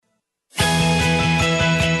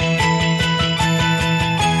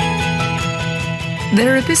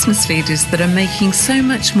There are business leaders that are making so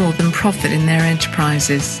much more than profit in their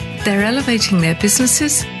enterprises. They're elevating their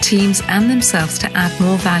businesses, teams, and themselves to add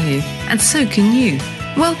more value. And so can you.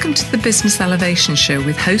 Welcome to the Business Elevation Show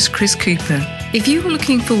with host Chris Cooper. If you are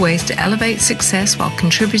looking for ways to elevate success while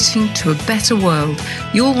contributing to a better world,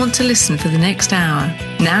 you'll want to listen for the next hour.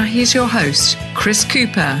 Now here's your host, Chris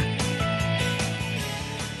Cooper.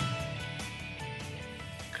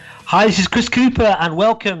 Hi, this is Chris Cooper, and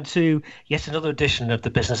welcome to yet another edition of the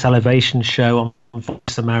Business Elevation Show on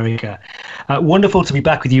Voice America. Wonderful to be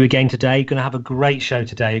back with you again today. Going to have a great show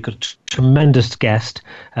today. We've got a tremendous guest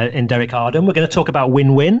in Derek Arden. We're going to talk about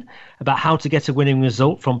win-win, about how to get a winning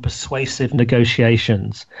result from persuasive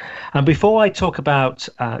negotiations. And before I talk about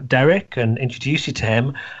Derek and introduce you to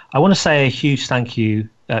him, I want to say a huge thank you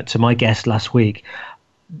to my guest last week.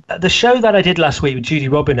 The show that I did last week with Judy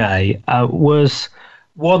Robinet was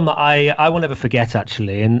one that I will never forget,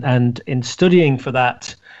 actually. And in studying for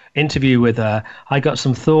that interview with her, I got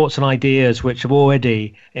some thoughts and ideas which have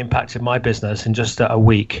already impacted my business in just a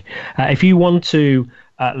week. If you want to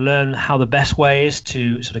learn how the best way is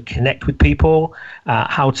to sort of connect with people,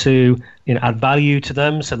 how to add value to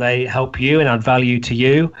them so they help you and add value to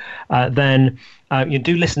you, then you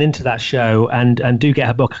do listen into that show and do get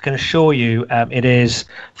her book. I can assure you it is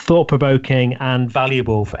thought-provoking and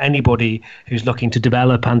valuable for anybody who's looking to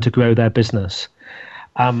develop and to grow their business.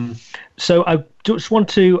 So I just want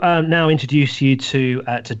to now introduce you to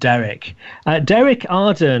Derek. Derek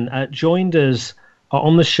Arden joined us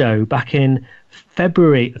on the show back in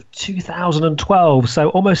February of 2012, so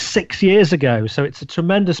almost 6 years ago. So it's a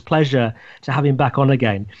tremendous pleasure to have him back on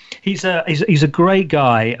again. He's a great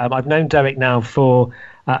guy. I've known Derek now for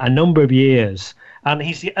a number of years, and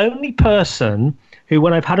he's the only person who,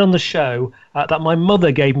 when I've had on the show, that my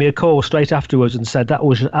mother gave me a call straight afterwards and said that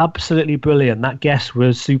was absolutely brilliant. That guest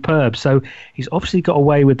was superb. So he's obviously got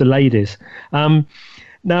away with the ladies.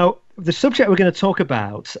 Now, the subject we're going to talk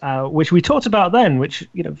about, which we talked about then, which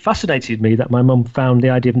fascinated me, that my mum found the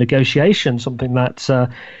idea of negotiation something that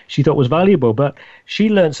she thought was valuable. But she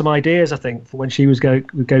learned some ideas, I think, for when she was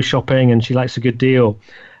go shopping, and she likes a good deal.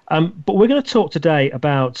 But we're going to talk today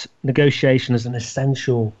about negotiation as an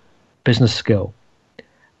essential business skill.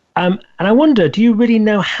 And I wonder, do you really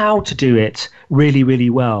know how to do it really, really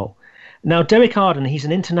well? Now, Derek Arden, he's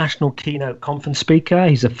an international keynote conference speaker.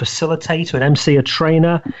 He's a facilitator, an MC, a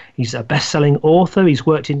trainer. He's a best-selling author. He's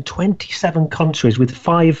worked in 27 countries with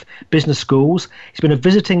 5 business schools. He's been a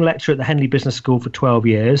visiting lecturer at the Henley Business School for 12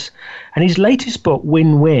 years. And his latest book,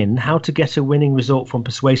 Win-Win, How to Get a Winning Result from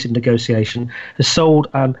Persuasive Negotiation, has sold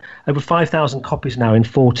over 5,000 copies now in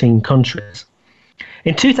 14 countries.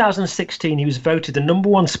 In 2016, he was voted the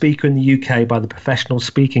 #1 speaker in the UK by the Professional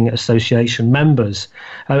Speaking Association members,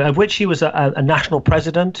 of which he was a national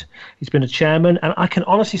president. He's been a chairman, and I can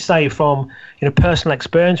honestly say from personal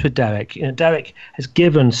experience with Derek, Derek has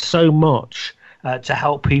given so much to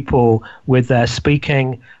help people with their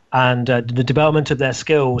speaking and the development of their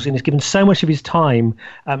skills, and he's given so much of his time,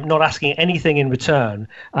 not asking anything in return.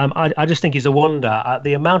 I just think he's a wonder.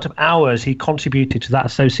 The amount of hours he contributed to that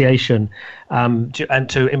association, and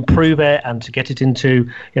to improve it and to get it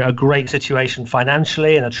into a great situation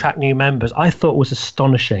financially and attract new members, I thought was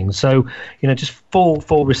astonishing. So just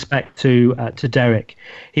full respect to Derek.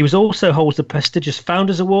 He also holds the prestigious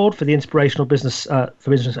Founders Award for the Inspirational Business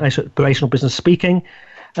Speaking.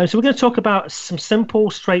 So we're going to talk about some simple,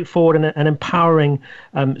 straightforward and empowering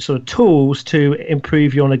sort of tools to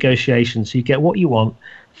improve your negotiations so you get what you want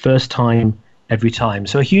first time, every time.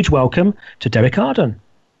 So a huge welcome to Derek Arden.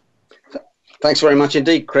 Thanks very much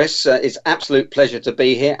indeed, Chris. It's an absolute pleasure to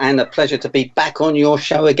be here and a pleasure to be back on your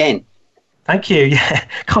show again. Thank you. Yeah,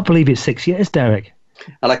 can't believe it's 6 years, Derek.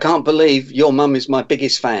 And I can't believe your mum is my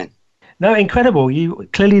biggest fan. No, incredible. You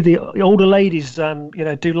clearly, the older ladies,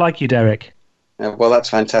 do like you, Derek. Well, that's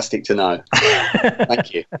fantastic to know.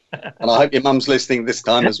 Thank you. And I hope your mum's listening this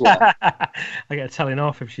time as well. I get a telling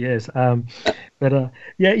off if she is. It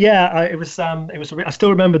was. I still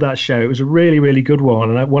remember that show. It was a really, really good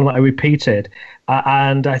one, and one that I repeated.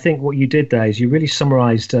 And I think what you did there is you really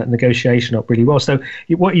summarised negotiation up really well. So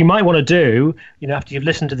what you might want to do, after you've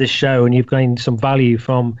listened to this show and you've gained some value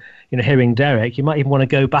from hearing Derek, you might even want to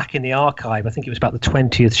go back in the archive. I think it was about the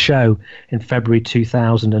 20th show in February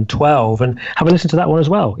 2012, and have a listen to that one as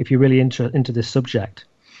well if you're really into this subject.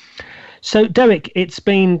 So, Derek, it's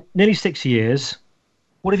been nearly 6 years.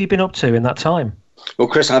 What have you been up to in that time? Well,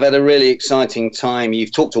 Chris, I've had a really exciting time.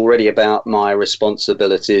 You've talked already about my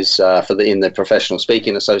responsibilities in the Professional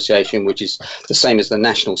Speaking Association, which is the same as the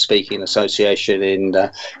National Speaking Association in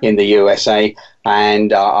the USA.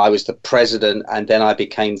 And I was the president, and then I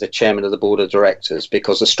became the chairman of the board of directors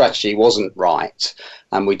because the strategy wasn't right.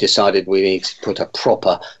 And we decided we need to put a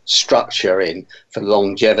proper structure in for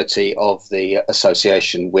longevity of the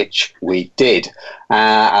association, which we did.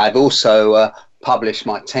 I've also published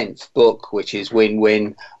my 10th book, which is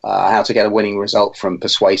Win-Win, How to Get a Winning Result from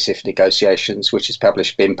Persuasive Negotiations, which has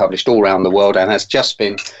been published all around the world and has just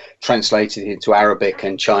been translated into Arabic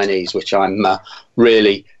and Chinese, which I'm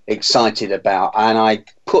really excited about. And I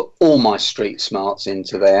put all my street smarts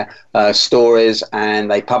into their stories, and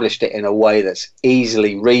they published it in a way that's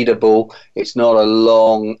easily readable. It's not a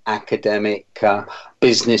long academic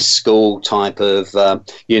business school type of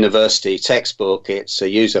university textbook. It's a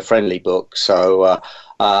user-friendly book. So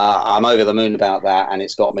I'm over the moon about that, and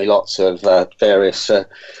it's got me lots of various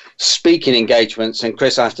speaking engagements. And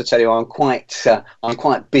Chris, I have to tell you, I'm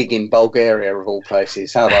quite big in Bulgaria of all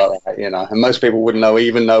places. How about that? You know, and most people wouldn't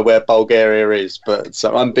even know where Bulgaria is, but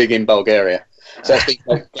so I'm big in Bulgaria. So that's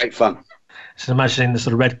been great fun. Just imagining the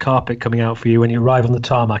sort of red carpet coming out for you when you arrive on the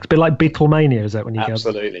tarmac. It's a bit like Beatlemania, is that when you go?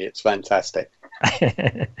 Absolutely, it's fantastic.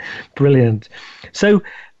 Brilliant. So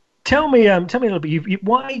tell me a little bit.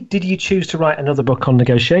 Why did you choose to write another book on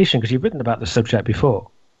negotiation? Because you've written about the subject before.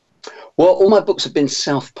 Well, all my books have been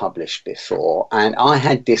self-published before, and I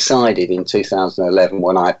had decided in 2011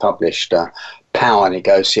 when I published Power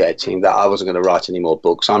Negotiating that I wasn't going to write any more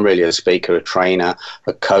books. I'm really a speaker, a trainer,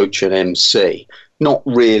 a coach, an MC, not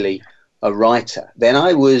really a writer. Then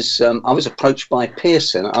I was approached by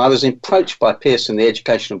Pearson. I was approached by Pearson, the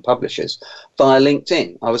educational publishers, via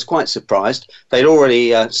LinkedIn. I was quite surprised. They'd already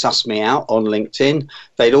sussed me out on LinkedIn.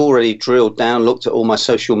 They'd already drilled down, looked at all my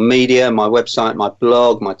social media, my website, my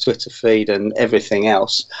blog, my Twitter feed, and everything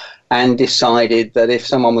else, and decided that if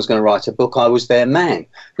someone was going to write a book, I was their man.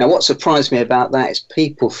 Now, what surprised me about that is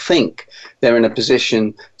people think they're in a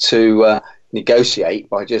position to negotiate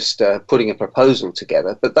by just putting a proposal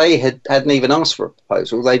together, but they hadn't even asked for a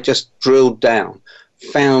proposal. They just drilled down,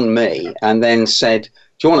 found me, and then said,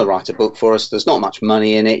 do you want to write a book for us? There's not much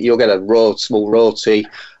money in it. You'll get a small royalty,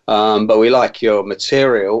 but we like your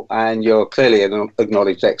material, and you're clearly an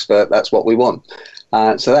acknowledged expert. That's what we want.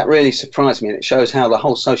 So that really surprised me, and it shows how the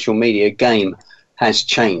whole social media game has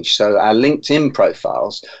changed. So our LinkedIn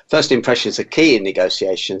profiles, first impressions are key in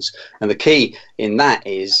negotiations, and the key in that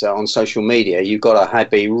is on social media, you've got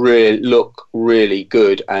to look really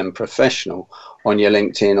good and professional on your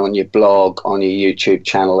LinkedIn, on your blog, on your YouTube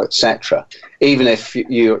channel, etc. Even if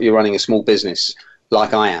you're running a small business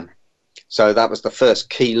like I am. So that was the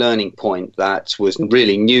first key learning point that was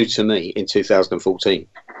really new to me in 2014.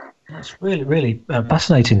 That's really, really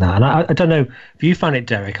fascinating, that. And I don't know if you find it,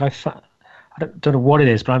 Derek. I don't know what it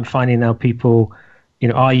is, but I'm finding now people,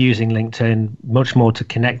 are using LinkedIn much more to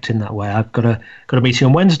connect in that way. I've got a meeting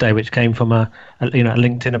on Wednesday, which came from a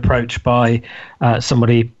LinkedIn approach by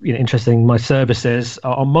somebody interested in my services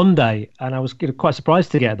on Monday, and I was quite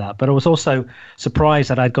surprised to get that. But I was also surprised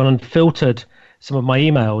that I'd gone and filtered some of my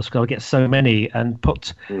emails, because I get so many, and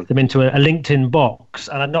put them into a LinkedIn box,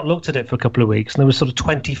 and I'd not looked at it for a couple of weeks, and there was sort of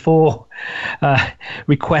 24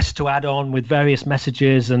 requests to add on with various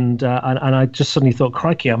messages, and I just suddenly thought,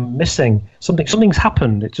 crikey, I'm missing something. Something's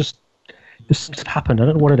happened. It just happened. I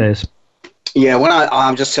don't know what it is. Yeah, when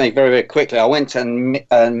I'm just saying very, very quickly, I went and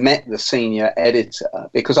met the senior editor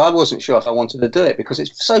because I wasn't sure if I wanted to do it because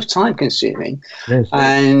it's so time consuming. Yes,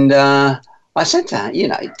 and I said to her,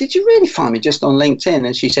 did you really find me just on LinkedIn?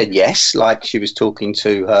 And she said yes, like she was talking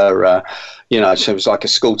to her, she was like a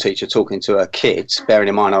school teacher talking to her kids, bearing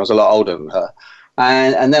in mind I was a lot older than her.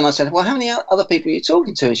 And then I said, well, how many other people are you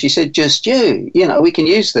talking to? And she said, just you. We can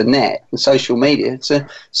use the net and social media to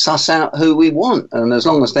suss out who we want. And as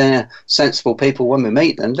long as they're sensible people when we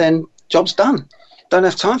meet them, then job's done. Don't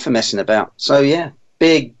have time for messing about. So, yeah.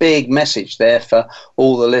 Big message there for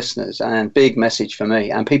all the listeners, and big message for me.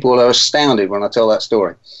 And people are astounded when I tell that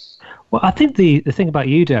story. Well, I think the thing about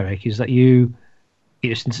you, Derek, is that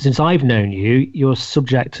since I've known you, your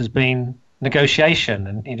subject has been negotiation,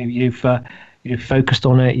 and you've focused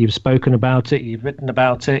on it, you've spoken about it, you've written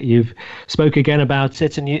about it, you've spoke again about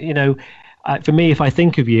it, and for me, if I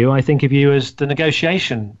think of you as the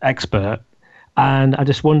negotiation expert. And I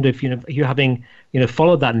just wonder if you having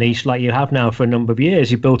followed that niche like you have now for a number of years,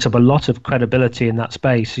 you built up a lot of credibility in that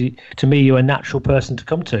space. To me, you're a natural person to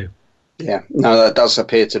come to. Yeah, no, that does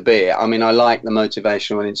appear to be it. I mean, I like the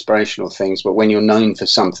motivational and inspirational things, but when you're known for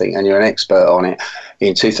something and you're an expert on it,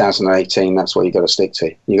 in 2018, that's what you got to stick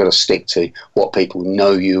to. You got to stick to what people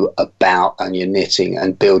know you about and your knitting,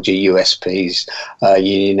 and build your USPs, your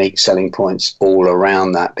unique selling points all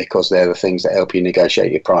around that, because they're the things that help you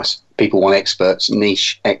negotiate your price. People want experts,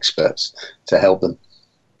 niche experts, to help them.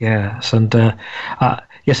 Yes, and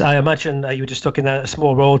yes, I imagine you were just talking about a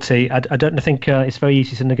small royalty. I don't think it's very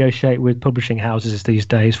easy to negotiate with publishing houses these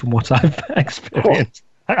days, from what I've experienced.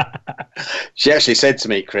 She actually said to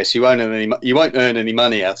me, Chris, you won't earn any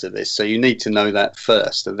money out of this, so you need to know that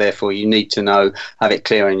first, and therefore you need to have it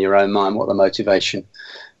clear in your own mind what the motivation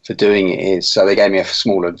for doing it is. So they gave me a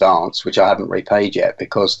small advance, which I haven't repaid yet,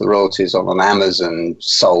 because the royalties on an Amazon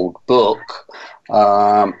sold book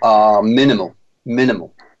are minimal.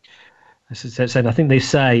 So I think they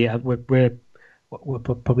say we're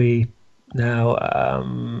probably now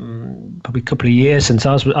probably a couple of years since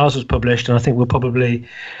ours was published, and I think we'll probably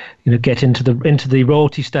get into the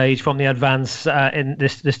royalty stage from the advance in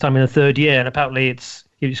this time in the third year. And apparently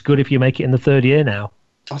it's good if you make it in the third year now.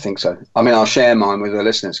 I think so. I mean, I'll share mine with the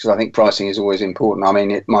listeners, because I think pricing is always important. I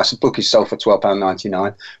mean, my book is sold for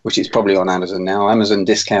 £12.99, which is probably on Amazon now. Amazon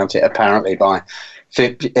discount it apparently by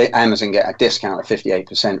Amazon get a discount of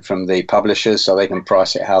 58% from the publishers, so they can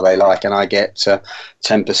price it how they like, and I get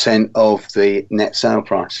 10% of the net sale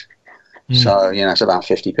price. So it's about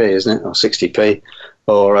 50p, isn't it, or 60p,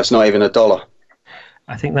 or it's not even $1.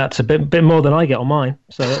 I think that's a bit more than I get on mine.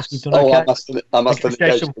 So that's done okay. I must have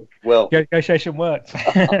negotiated well. Negotiation worked.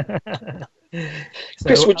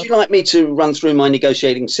 Chris, would you like me to run through my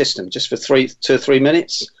negotiating system just for 2 or 3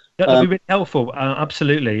 minutes? That'd be really helpful.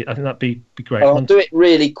 Absolutely. I think that'd be great. I'll do it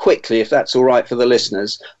really quickly, if that's all right for the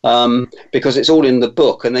listeners, because it's all in the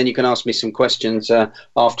book, and then you can ask me some questions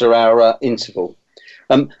after our interval.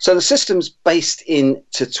 So the system's based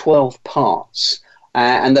into 12 parts.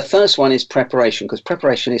 And the first one is preparation, because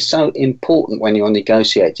preparation is so important when you're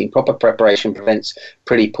negotiating. Proper preparation prevents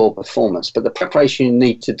pretty poor performance. But the preparation you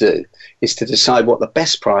need to do is to decide what the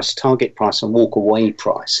best price, target price, and walk away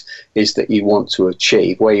price is that you want to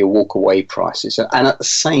achieve, where your walk away price is. And at the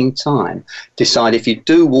same time, decide, if you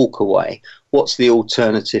do walk away, what's the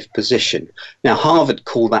alternative position? Now, Harvard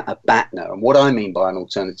call that a BATNA, and what I mean by an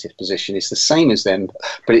alternative position is the same as them,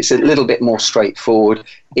 but it's a little bit more straightforward,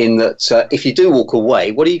 in that if you do walk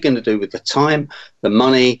away, what are you going to do with the time, the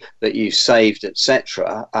money that you saved,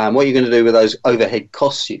 etc.? What are you going to do with those overhead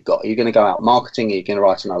costs you've got? Are you going to go out marketing? Are you going to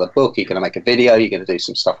write another book? Are you going to make a video? Are you going to do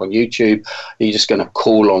some stuff on YouTube? Are you just going to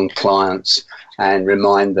call on clients and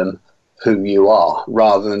remind them who you are,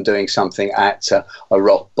 rather than doing something at a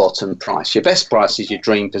rock bottom price? Your best price is your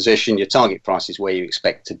dream position, your target price is where you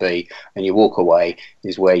expect to be, and your walk away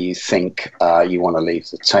is where you think you want to leave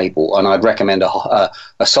the table. And I'd recommend a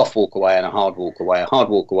soft walk away and a hard walk away. A hard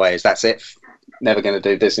walk away is, that's it, never going to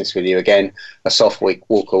do business with you again. A soft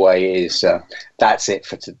walk away is that's it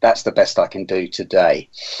that's the best I can do today.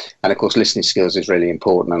 And of course, listening skills is really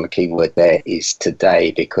important, and the key word there is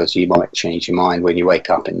today, because you might change your mind when you wake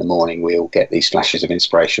up in the morning. We all get these flashes of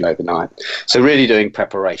inspiration overnight. So really doing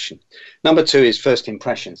preparation. Number 2 is first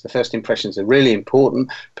impressions. The first impressions are really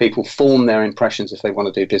important. People form their impressions if they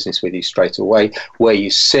want to do business with you straight away. Where you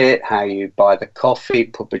sit, how you buy the coffee,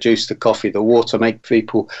 produce the coffee, the water, make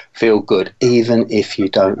people feel good, even if you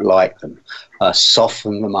don't like them.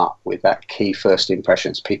 Soften them up with that key first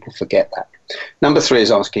impressions. People forget that. Number 3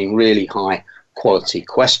 is asking really high quality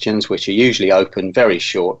questions, which are usually open, very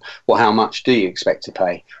short. Well, how much do you expect to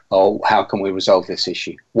pay? Or how can we resolve this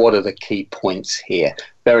issue? What are the key points here?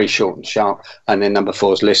 Very short and sharp. And then number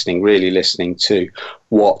 4 is listening, really listening to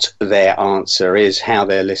what their answer is, how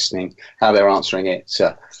they're listening, how they're answering it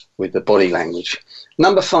with the body language.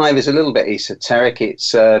 Number 5 is a little bit esoteric.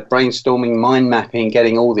 It's brainstorming, mind mapping,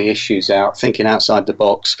 getting all the issues out, thinking outside the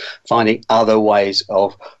box, finding other ways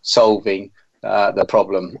of solving the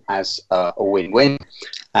problem as a win-win.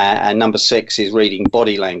 And number 6 is reading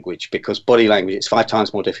body language, because body language, it's 5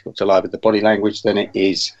 times more difficult to lie with the body language than it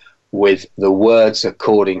is with the words,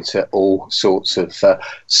 according to all sorts of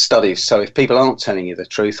studies. So if people aren't telling you the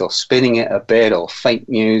truth, or spinning it a bit, or fake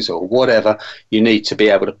news, or whatever, you need to be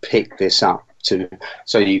able to pick this up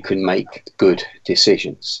so you can make good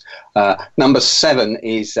decisions. Number 7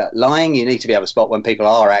 is lying. You need to be able to spot when people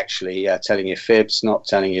are actually telling you fibs, not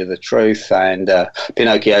telling you the truth. And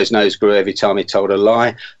Pinocchio's nose grew every time he told a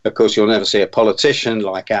lie. Of course, you'll never see a politician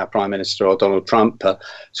like our Prime Minister or Donald Trump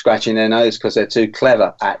scratching their nose, because they're too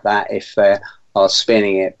clever at that if they are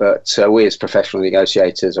spinning it. But we as professional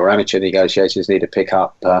negotiators or amateur negotiators need to pick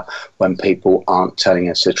up when people aren't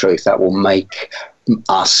telling us the truth. That will make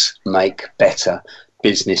us make better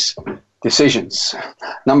business decisions.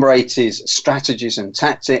 Number 8 is strategies and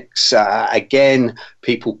tactics. Again,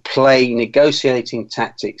 people play negotiating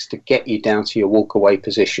tactics to get you down to your walk-away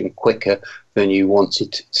position quicker than you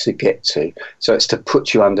wanted to get to. So it's to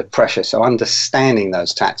put you under pressure. So understanding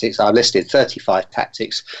those tactics, I listed 35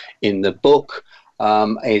 tactics in the book,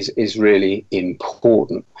 is really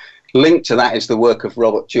important. Linked to that is the work of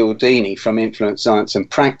Robert Cialdini from Influence, Science and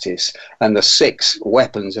Practice, and the 6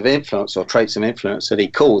 weapons of influence or traits of influence that he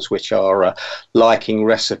calls, which are liking,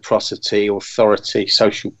 reciprocity, authority,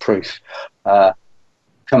 social proof,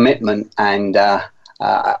 commitment, and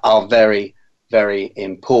are very, very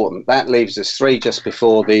important. That leaves us 3 just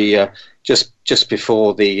before the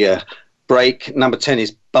break. Number 10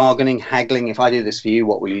 is bargaining, haggling. If I do this for you,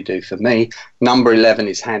 what will you do for me? Number 11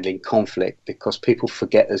 is handling conflict, because people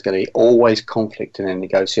forget there's going to be always conflict in a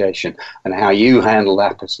negotiation, and how you handle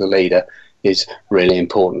that as the leader is really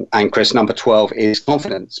important. And Chris, number 12 is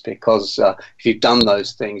confidence, because if you've done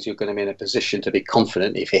those things, you're going to be in a position to be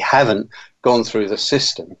confident. If you haven't gone through the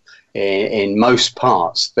system in most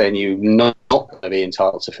parts, then you're not going to be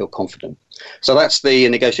entitled to feel confident. So that's the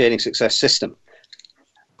negotiating success system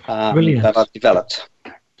that I've developed.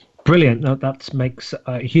 Brilliant. No, that makes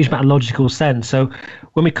a huge amount of logical sense. So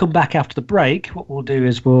when we come back after the break, what we'll do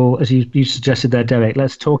is as you suggested there, Derek,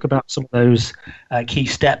 let's talk about some of those key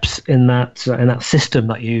steps in that system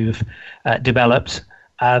that you've developed,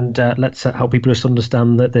 and let's help people just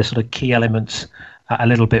understand the sort of key elements a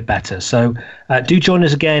little bit better. So do join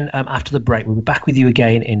us again after the break. We'll be back with you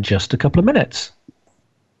again in just a couple of minutes.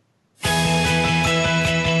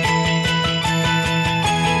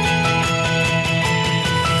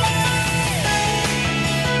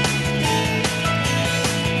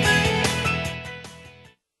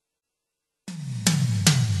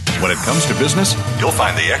 When it comes to business, you'll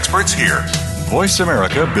find the experts here. Voice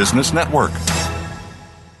America Business Network.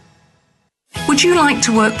 Would you like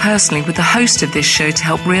to work personally with the host of this show to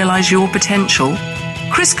help realize your potential?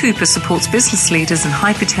 Chris Cooper supports business leaders and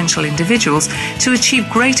high potential individuals to achieve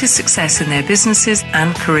greater success in their businesses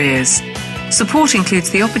and careers. Support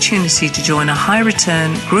includes the opportunity to join a high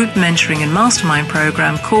return group mentoring and mastermind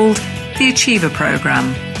program called the Achiever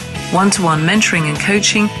Program. One-to-one mentoring and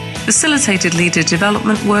coaching, facilitated leader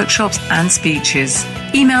development workshops and speeches.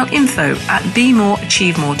 Email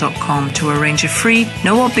info@bemoreachievemore.com to arrange a free,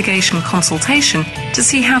 no-obligation consultation to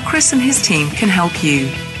see how Chris and his team can help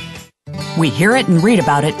you. We hear it and read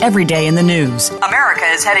about it every day in the news. America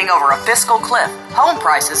is heading over a fiscal cliff. Home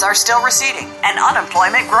prices are still receding and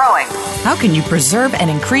unemployment growing. How can you preserve and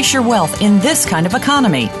increase your wealth in this kind of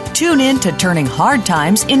economy? Tune in to Turning Hard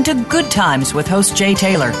Times into Good Times with host Jay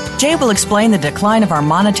Taylor. Jay will explain the decline of our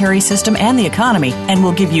monetary system and the economy, and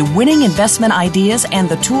will give you winning investment ideas and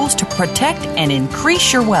the tools to protect and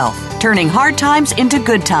increase your wealth. Turning Hard Times into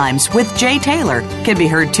Good Times with Jay Taylor can be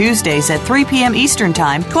heard Tuesdays at 3 p.m. Eastern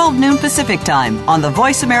Time, 12 noon Pacific Time on the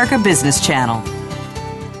Voice America Business Channel.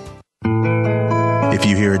 If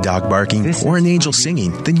you hear a dog barking or an angel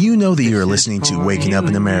singing, then you know that you are listening to Waking Up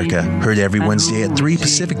in America. Heard every Wednesday at 3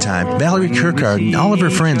 Pacific Time, Valerie Kirkard and all of her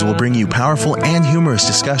friends will bring you powerful and humorous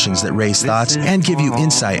discussions that raise thoughts and give you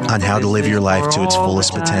insight on how to live your life to its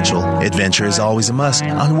fullest potential. Adventure is always a must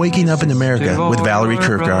on Waking Up in America with Valerie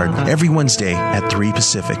Kirkard every Wednesday at 3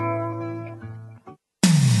 Pacific.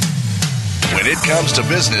 When it comes to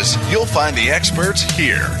business, you'll find the experts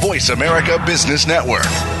here. Voice America Business Network.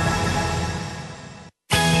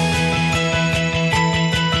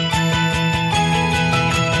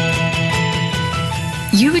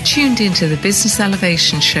 You are tuned into the Business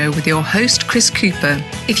Elevation Show with your host, Chris Cooper.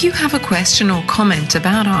 If you have a question or comment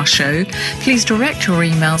about our show, please direct your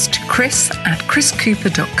emails to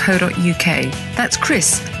chris@chriscooper.co.uk. That's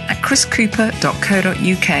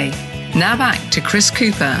chris@chriscooper.co.uk. Now back to Chris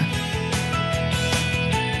Cooper.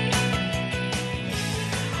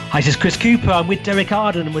 Hi, this is Chris Cooper. I'm with Derek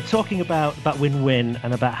Arden, and we're talking about win-win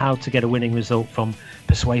and about how to get a winning result from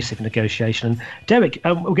persuasive negotiation. And Derek,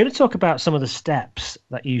 we're going to talk about some of the steps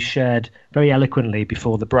that you shared very eloquently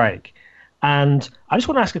before the break. And I just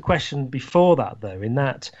want to ask a question before that, though, in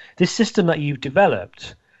that this system that you've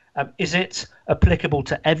developed, is it applicable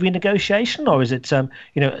to every negotiation, or is it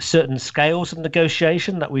certain scales of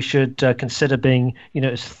negotiation that we should consider being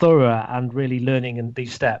as thorough and really learning in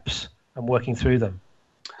these steps and working through them?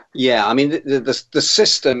 Yeah, I mean, the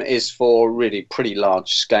system is for really pretty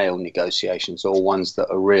large-scale negotiations, or ones that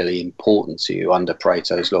are really important to you under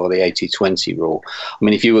Pareto's law, the 80-20 rule. I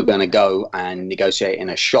mean, if you were going to go and negotiate in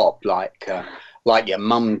a shop like like your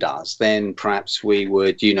mum does, then perhaps we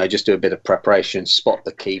would, just do a bit of preparation, spot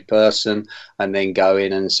the key person, and then go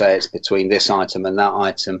in and say, it's between this item and that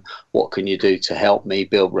item. What can you do to help me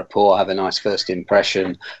build rapport, have a nice first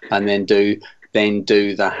impression, and then do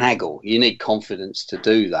the haggle. You need confidence to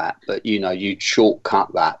do that, but you'd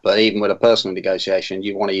shortcut that. But even with a personal negotiation,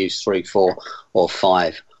 you want to use 3, 4, or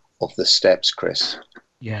 5 of the steps, Chris.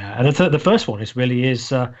 Yeah, and the first one is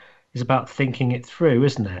about thinking it through,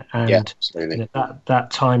 isn't it? And yeah, absolutely.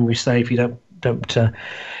 That time we say, if you don't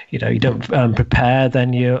prepare,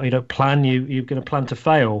 then you don't plan. You're going to plan to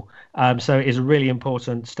fail. So it is a really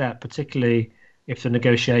important step, particularly if the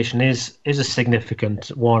negotiation is a significant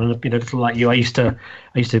one. Little like you, I used to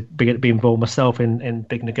be involved myself in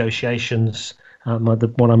big negotiations.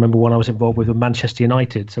 The one I remember when I was involved with Manchester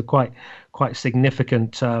United, so quite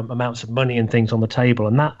significant amounts of money and things on the table,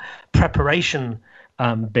 and that preparation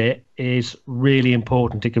bit is really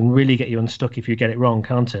important. It can really get you unstuck if you get it wrong,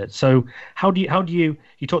 can't it? So how do you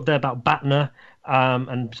talked there about BATNA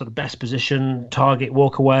and sort of best position, target,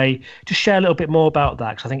 walk away. Just share a little bit more about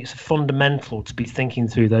that, because I think it's fundamental to be thinking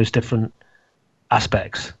through those different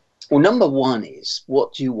aspects. Well, number one is,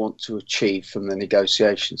 what do you want to achieve from the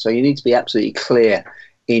negotiation? So you need to be absolutely clear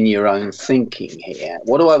in your own thinking here.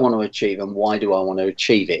 What do I want to achieve, and why do I want to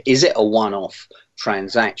achieve it? Is it a one-off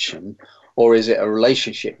transaction, or is it a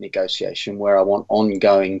relationship negotiation where I want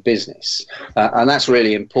ongoing business? And that's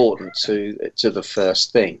really important to the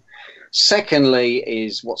first thing. Secondly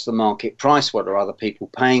is, what's the market price? What are other people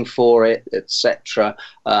paying for it, etc.?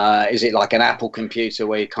 Is it like an Apple computer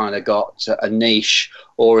where you kind of got a niche,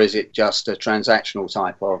 or is it just a transactional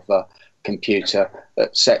type of computer,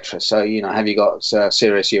 etc.? So, have you got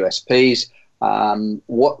serious USPs?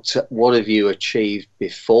 What have you achieved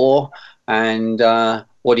before? And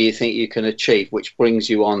what do you think you can achieve? Which brings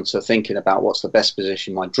you on to thinking about, what's the best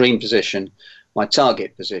position, my dream position, my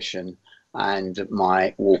target position, and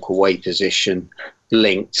my walk-away position,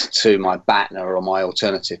 linked to my BATNA or my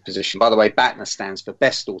alternative position. By the way, BATNA stands for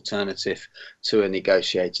Best Alternative to a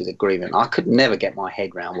Negotiated Agreement. I could never get my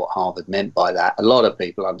head around what Harvard meant by that. A lot of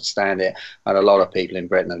people understand it, and a lot of people in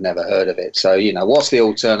Britain have never heard of it. So, what's the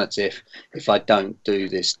alternative if I don't do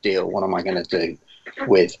this deal? What am I going to do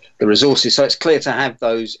with the resources? So it's clear to have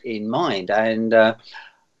those in mind. And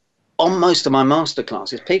on most of my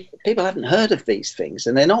masterclasses, people haven't heard of these things,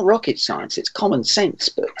 and they're not rocket science. It's common sense,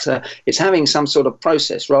 but it's having some sort of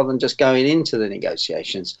process rather than just going into the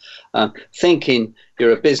negotiations, thinking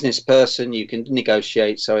you're a business person, you can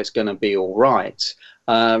negotiate, so it's going to be all right,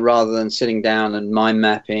 rather than sitting down and mind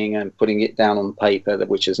mapping and putting it down on paper,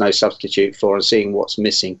 which there's no substitute for, and seeing what's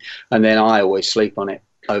missing. And then I always sleep on it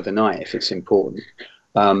overnight if it's important.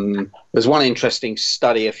 There's one interesting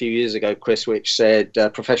study a few years ago, Chris, which said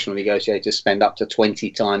professional negotiators spend up to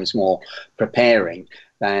 20 times more preparing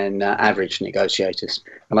than average negotiators.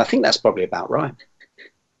 And I think that's probably about right.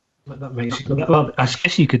 That makes well, I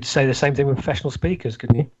guess you could say the same thing with professional speakers,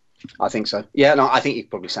 couldn't you? I think so. Yeah, no, I think you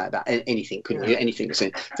could probably say about anything, couldn't you? Anything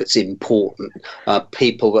that's important.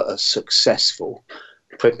 People that are successful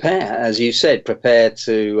prepare, as you said, prepare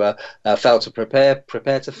to fail to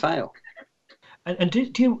prepare to fail. And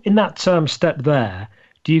do you, in that step there,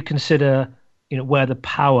 do you consider, where the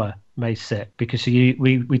power may sit? Because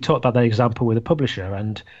we talked about that example with a publisher,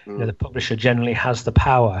 and the publisher generally has the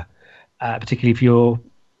power, particularly if you're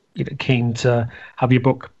keen to have your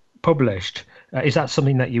book published. Is that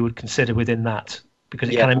something that you would consider within that? Because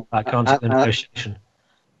it can impact, can't it, the negotiation? People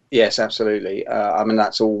absolutely.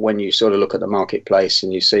 That's all when you sort of look at the marketplace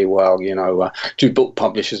and you see, well, do book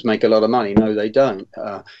publishers make a lot of money? No, they don't.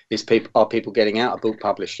 Are people getting out of book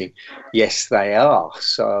publishing? Yes, they are.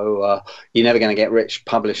 So you're never going to get rich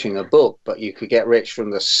publishing a book, but you could get rich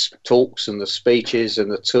from the talks and the speeches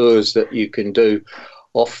and the tours that you can do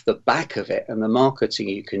off the back of it, and the marketing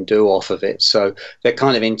you can do off of it. So they're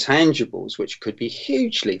kind of intangibles which could be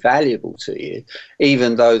hugely valuable to you,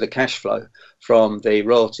 even though the cash flow from the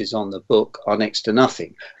royalties on the book are next to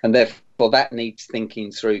nothing. And therefore that needs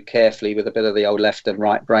thinking through carefully with a bit of the old left and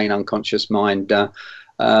right brain, unconscious mind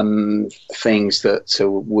things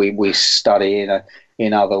that we study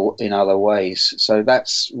in other ways. So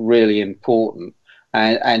that's really important.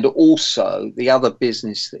 And also the other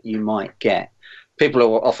business that you might get. People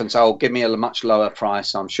will often say, "Oh, give me a much lower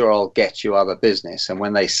price, I'm sure I'll get you other business." And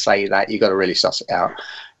when they say that, you've got to really suss it out.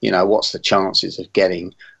 What's the chances of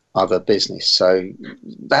getting other business? So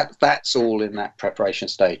that's all in that preparation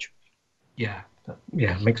stage. Yeah,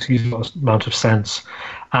 makes a huge amount of sense.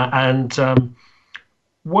 And the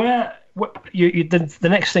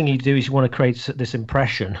next thing you do is you want to create this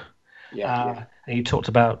impression. And you talked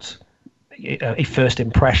about a first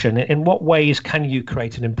impression. In what ways can you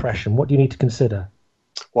create an impression? What do you need to consider?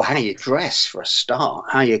 Well, how you dress for a start,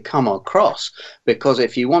 how you come across, because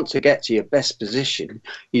if you want to get to your best position,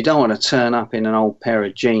 you don't want to turn up in an old pair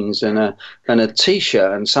of jeans and a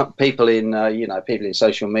t-shirt. And some people in people in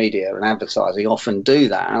social media and advertising often do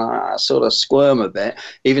that, and I sort of squirm a bit.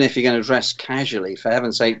 Even if you're going to dress casually, for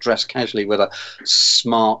heaven's sake, dress casually with a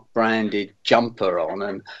smart branded jumper on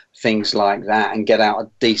and things like that, and get out a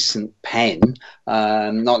decent pen,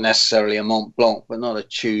 not necessarily a Mont Blanc, but not a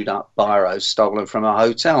chewed up biro stolen from a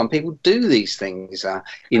hotel. And people do these things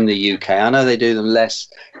in the UK. I know they do them less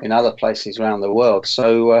in other places around the world.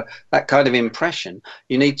 So that kind of impression,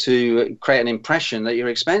 you need to create an impression that you're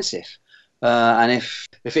expensive. And if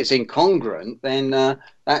it's incongruent, then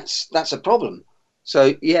that's a problem.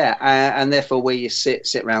 So, yeah, and therefore where you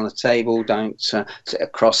sit around the table, don't sit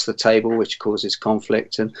across the table, which causes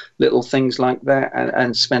conflict, and little things like that,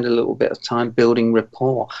 and spend a little bit of time building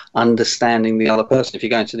rapport, understanding the other person. If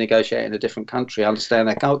you're going to negotiate in a different country, understand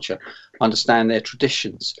their culture, understand their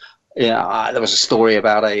traditions. Yeah, there was a story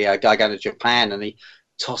about a guy going to Japan, and he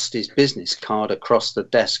tossed his business card across the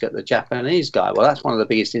desk at the Japanese guy. Well, that's one of the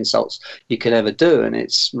biggest insults you can ever do, and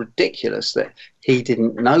it's ridiculous that he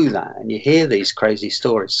didn't know that. And you hear these crazy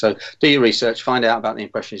stories. So do your research, find out about the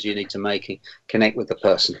impressions you need to make, and connect with the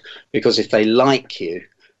person, because if they like you,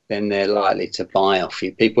 then they're likely to buy off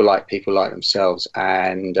you. People like themselves,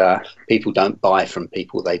 and people don't buy from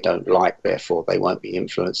people they don't like. Therefore, they won't be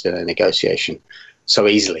influenced in a negotiation so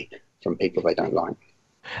easily from people they don't like.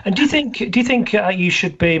 And do you think you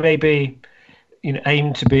should be maybe,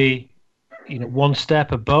 aim to be, one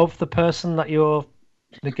step above the person that you're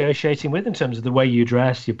negotiating with in terms of the way you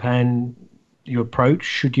dress, your pen, your approach?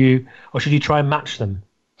 Should you try and match them?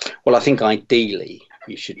 Well, I think ideally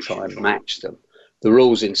you should try and match them. The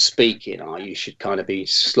rules in speaking are you should kind of be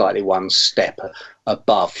slightly one step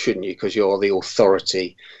above, shouldn't you? Because you're the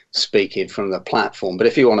authority speaking from the platform. But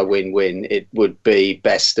if you want to win-win, it would be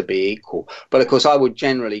best to be equal. But of course, I would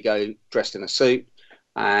generally go dressed in a suit,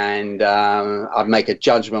 and I'd make a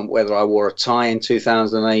judgment whether I wore a tie in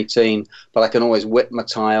 2018. But I can always whip my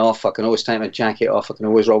tie off. I can always take my jacket off. I can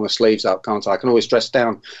always roll my sleeves up, can't I? I can always dress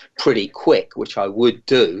down pretty quick, which I would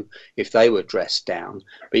do if they were dressed down.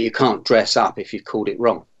 But you can't dress up if you've called it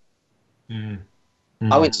wrong.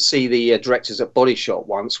 I went to see the directors at Body Shop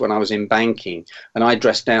once when I was in banking, and I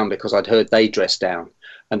dressed down because I'd heard they dressed down.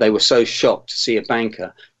 And they were so shocked to see a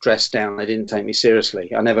banker dressed down, they didn't take me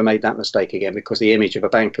seriously. I never made that mistake again, because the image of a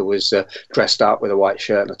banker was dressed up with a white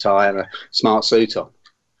shirt and a tie and a smart suit on.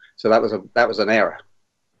 So that was an error.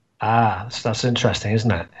 That's interesting,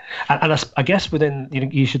 isn't it? And I guess within,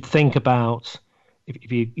 you should think about, if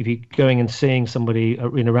you're going and seeing somebody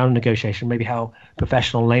around a negotiation, maybe how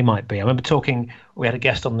professional they might be. I remember we had a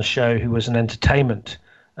guest on the show who was an entertainment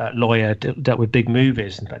lawyer, dealt with big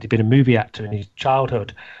movies. In fact, he'd been a movie actor in his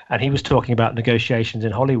childhood, and he was talking about negotiations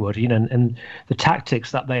in Hollywood, and the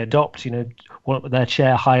tactics that they adopt, want their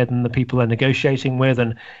chair higher than the people they're negotiating with,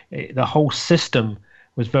 and the whole system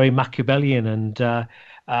was very Machiavellian and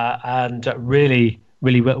really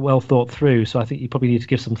well thought through. So I think you probably need to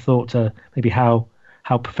give some thought to maybe how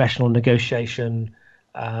professional negotiation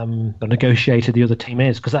the negotiator the other team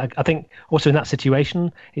is, because I think also in that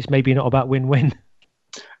situation it's maybe not about win-win.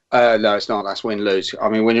 No, it's not. That's win-lose. I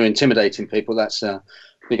mean, when you're intimidating people, that's a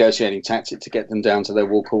negotiating tactic to get them down to their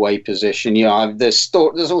walk-away position. There's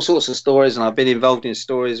all sorts of stories, and I've been involved in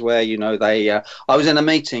stories where, I was in a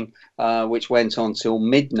meeting which went on till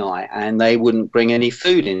midnight, and they wouldn't bring any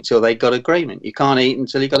food in until they got agreement. You can't eat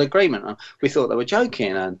until you got agreement. And we thought they were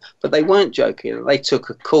joking, but they weren't joking. They took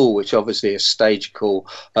a call, which obviously a stage call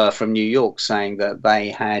from New York, saying that they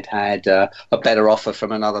had a better offer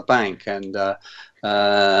from another bank, and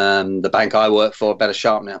the bank I work for better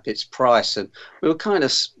sharpen up its price. And we were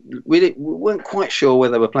we weren't quite sure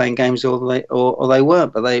whether they were playing games or they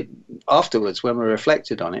weren't, but they afterwards, when we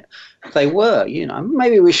reflected on it, they were.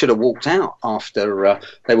 Maybe we should have walked out after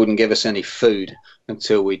they wouldn't give us any food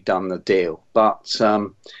until we'd done the deal, but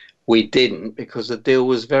we didn't, because the deal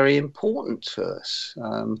was very important to us.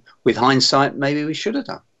 With hindsight, maybe we should have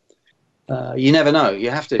done. You never know.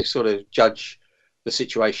 You have to sort of judge the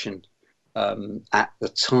situation at the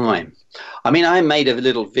time. I mean, I made a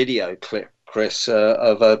little video clip, Chris,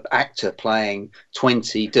 of an actor playing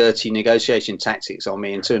 20 dirty negotiation tactics on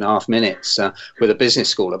me in 2.5 minutes with a business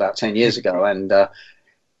school about 10 years ago. And,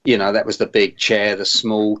 that was the big chair, the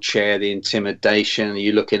small chair, the intimidation.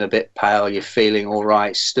 You're looking a bit pale, you're feeling all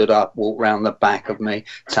right, stood up, walked round the back of me,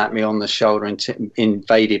 tapped me on the shoulder, and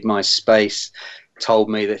invaded my space. Told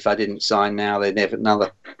me that if I didn't sign now, they'd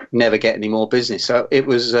never get any more business. So it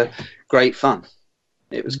was great fun.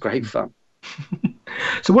 It was great fun.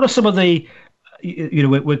 So what are some of the, you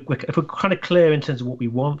know, if we're kind of clear in terms of what we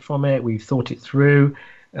want from it, we've thought it through,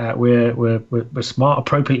 we're smart,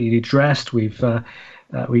 appropriately dressed, we've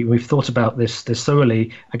thought about this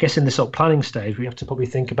thoroughly. I guess in this sort of planning stage, we have to probably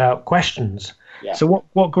think about questions. Yeah. So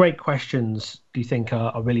what great questions do you think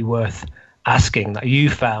are really worth asking that you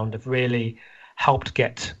found have really helped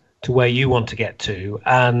get to where you want to get to?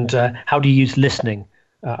 And how do you use listening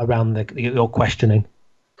around your questioning?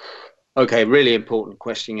 Okay, really important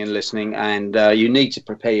questioning and listening, and you need to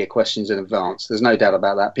prepare your questions in advance. There's no doubt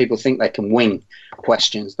about that. People think they can wing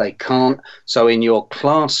questions. They can't. So in your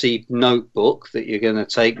classy notebook that you're going to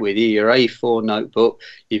take with you, your A4 notebook,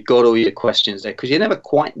 you've got all your questions there, because you're never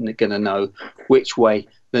quite going to know which way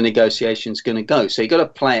the negotiation's going to go. So you've got to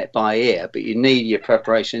play it by ear, but you need your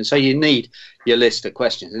preparation. So you need your list of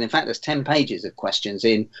questions. And in fact, there's 10 pages of questions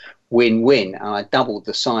in Win-Win, and I doubled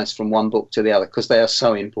the size from one book to the other because they are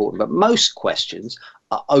so important. But most questions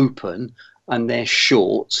are open and they're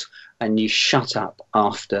short, and you shut up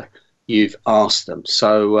after you've asked them.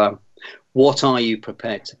 So what are you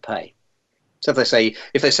prepared to pay? So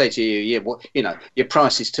if they say to you, yeah, well, you know, your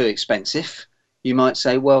price is too expensive, you might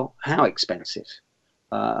say, well, how expensive?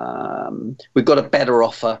 We've got a better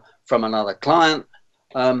offer from another client.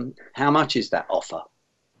 How much is that offer?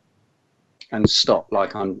 And stop,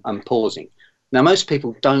 like I'm pausing. Now, most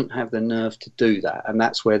people don't have the nerve to do that, and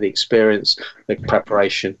that's where the experience, the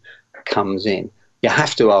preparation comes in. You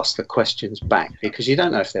have to ask the questions back because you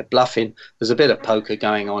don't know if they're bluffing. There's a bit of poker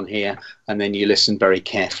going on here, and then you listen very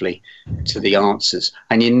carefully to the answers.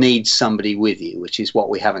 And you need somebody with you, which is what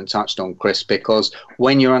we haven't touched on, Chris, because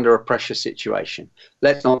when you're under a pressure situation,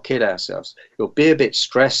 let's not kid ourselves. You'll be a bit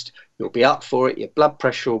stressed. You'll be up for it. Your blood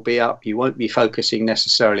pressure will be up. You won't be focusing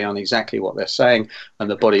necessarily on exactly what they're saying and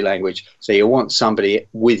the body language. So you want somebody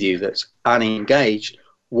with you that's unengaged,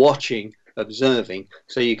 watching, observing,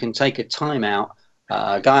 so you can take a time out. Go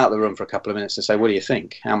out of the room for a couple of minutes and say, what do you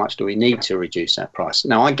think? How much do we need to reduce our price?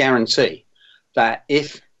 Now, I guarantee that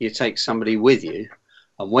if you take somebody with you,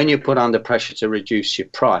 and when you're put under pressure to reduce your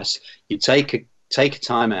price, you take a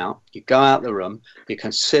time out, you go out the room, you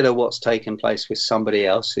consider what's taken place with somebody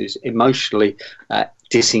else who's emotionally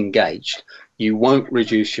disengaged. You won't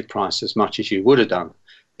reduce your price as much as you would have done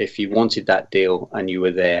if you wanted that deal and you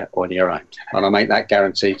were there on your own. And I make that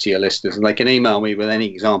guarantee to your listeners, and they can email me with any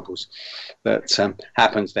examples that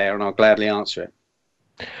happens there, and I'll gladly answer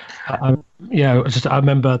it. I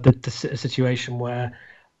remember the situation where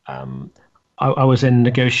I was in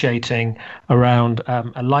negotiating around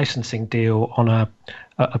a licensing deal on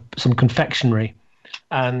some confectionery,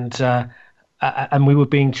 and we were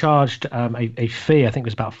being charged a fee. I think it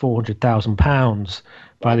was about £400,000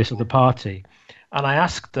 by this other party. And I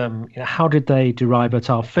asked them, you know, how did they derive at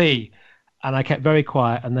our fee? And I kept very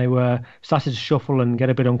quiet, and they started to shuffle and get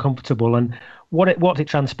a bit uncomfortable. And what it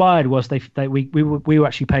transpired was we were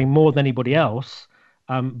actually paying more than anybody else,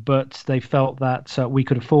 but they felt that we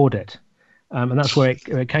could afford it, and that's where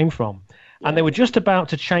it came from. And they were just about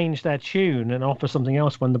to change their tune and offer something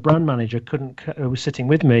else when the brand manager who was sitting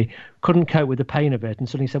with me couldn't cope with the pain of it, and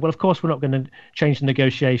suddenly said, "Well, of course we're not going to change the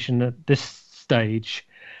negotiation at this stage."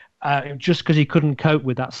 Just because he couldn't cope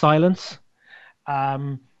with that silence.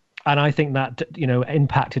 And I think that, you know,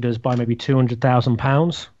 impacted us by maybe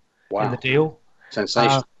 £200,000 in the deal.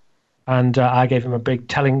 Sensational. And I gave him a big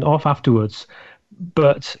telling off afterwards.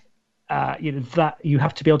 But you know, that you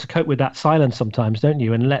have to be able to cope with that silence sometimes, don't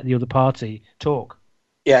you? And let the other party talk.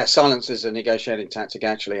 Yeah, silence is a negotiating tactic,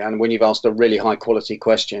 actually. And when you've asked a really high quality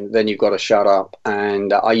question, then you've got to shut up.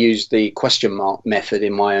 And I use the question mark method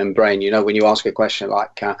in my own brain. You know, when you ask a question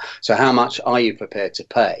like, so how much are you prepared to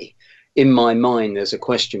pay? In my mind, there's a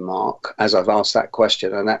question mark as I've asked that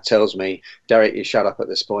question. And that tells me, Derek, you shut up at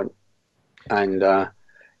this point. And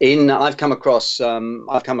I've come across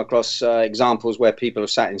examples where people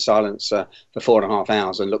have sat in silence for 4.5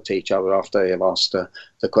 hours and looked at each other after they've asked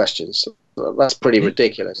the questions. That's pretty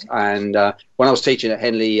ridiculous. And when I was teaching at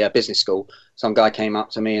Henley Business School, some guy came up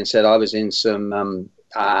to me and said I was in some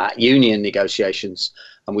union negotiations,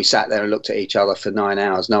 and we sat there and looked at each other for 9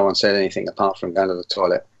 hours. No one said anything apart from going to the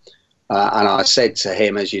toilet. And I said to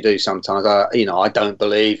him, as you do sometimes, I don't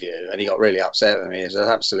believe you. And he got really upset with me. He said,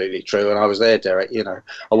 that's absolutely true. And I was there, Derek. You know,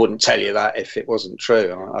 I wouldn't tell you that if it wasn't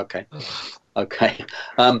true. I'm like, okay.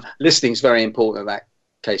 Listening's very important in that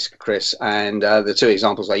case, Chris. And the two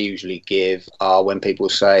examples I usually give are when people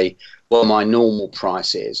say, well, my normal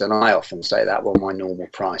price is, and I often say that, well, my normal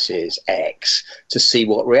price is X, to see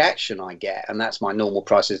what reaction I get. And that's my normal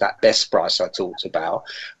price, is that best price I talked about.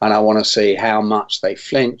 And I want to see how much they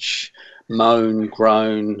flinch, moan,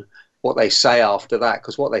 groan, what they say after that,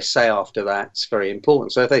 because what they say after that's very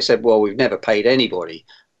important. So if they said, well, we've never paid anybody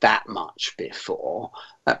that much before,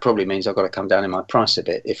 that probably means I've got to come down in my price a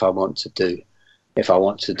bit if I want to do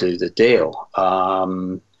the deal.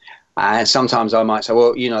 And sometimes I might say,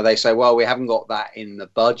 well, they say, well, we haven't got that in the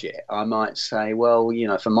budget. I might say, well,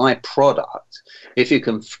 for my product, if you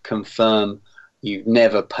can confirm you've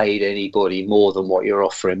never paid anybody more than what you're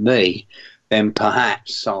offering me, then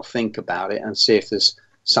perhaps I'll think about it and see if there's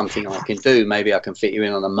something I can do. Maybe I can fit you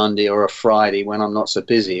in on a Monday or a Friday when I'm not so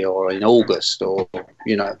busy, or in August, or,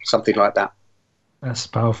 something like that. That's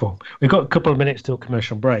powerful. We've got a couple of minutes till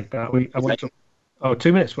commercial break, but I want to...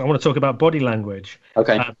 2 minutes. I want to talk about body language.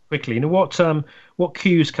 Okay. Quickly. What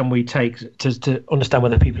cues can we take to understand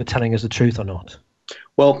whether people are telling us the truth or not?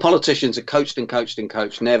 Well, politicians are coached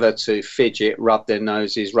never to fidget, rub their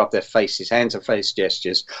noses, rub their faces. Hand-to-face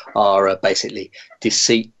gestures are basically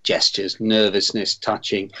deceit gestures, nervousness,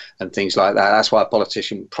 touching, and things like that. That's why a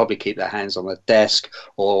politician would probably keep their hands on the desk,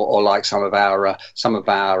 or like some of our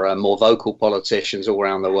more vocal politicians all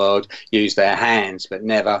around the world use their hands, but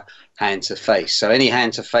never hand-to-face. So any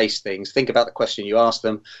hand-to-face things, think about the question you ask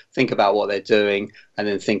them, think about what they're doing, and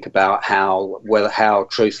then think about how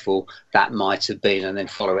truthful that might have been, and then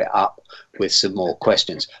follow it up with some more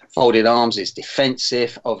questions. Folded arms is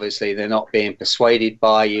defensive. Obviously, they're not being persuaded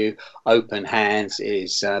by you. Open hands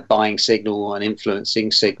is buying signal and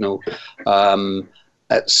influencing signal,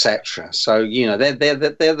 etc. So, they're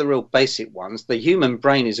the real basic ones. The human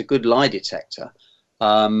brain is a good lie detector.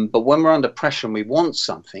 But when we're under pressure and we want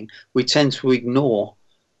something, we tend to ignore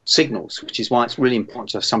signals, which is why it's really important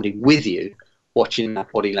to have somebody with you watching that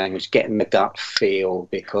body language, getting the gut feel,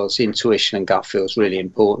 because intuition and gut feel is really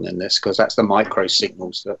important in this, because that's the micro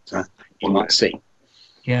signals that you might see.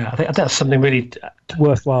 Yeah, I think that's something really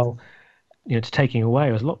worthwhile, to taking away.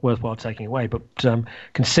 It was a lot worthwhile taking away, but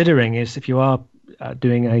considering is if you are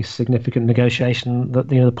doing a significant negotiation, that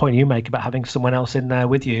the point you make about having someone else in there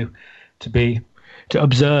with you to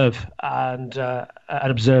observe and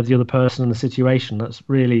observe the other person and the situation. That's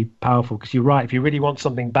really powerful, because you're right. If you really want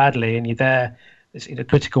something badly and you're there, it's in a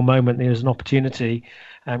critical moment, there's an opportunity,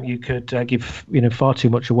 you could give far too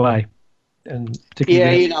much away. And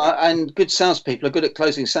particularly, and good salespeople are good at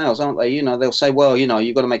closing sales, aren't they? They'll say, well,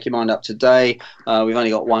 you've got to make your mind up today. We've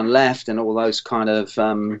only got one left, and all those kind of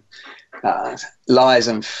lies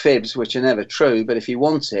and fibs, which are never true. But if you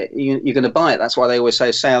want it, you're going to buy it. That's why they always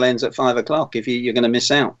say sale ends at 5 o'clock. If you're going to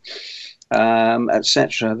miss out,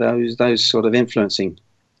 etc. Those sort of influencing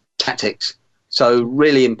tactics. So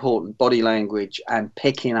really important, body language and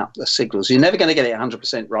picking up the signals. You're never going to get it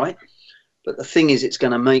 100% right. But the thing is, it's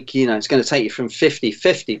going to make, it's going to take you from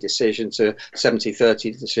 50-50 decision to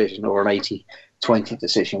 70-30 decision, or an 80-20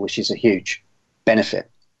 decision, which is a huge benefit.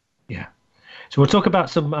 Yeah. So we'll talk about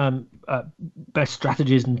some best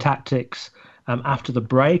strategies and tactics after the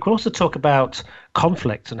break. We'll also talk about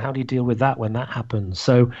conflict and how do you deal with that when that happens.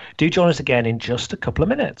 So do join us again in just a couple of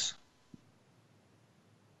minutes.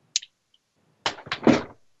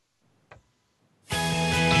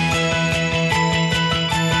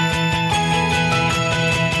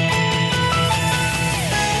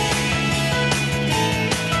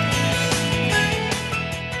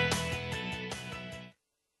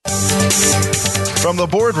 From the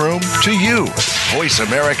boardroom to you, Voice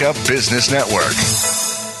America Business Network.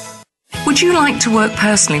 Would you like to work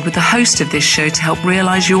personally with the host of this show to help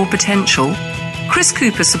realize your potential? Chris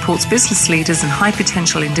Cooper supports business leaders and high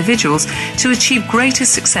potential individuals to achieve greater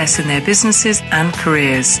success in their businesses and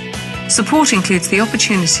careers. Support includes the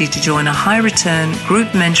opportunity to join a high return group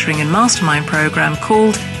mentoring and mastermind program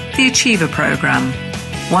called the Achiever Program.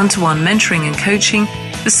 One-to-one mentoring and coaching,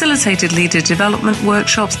 facilitated leader development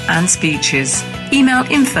workshops and speeches. Email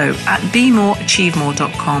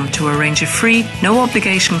info@bemoreachievemore.com to arrange a free,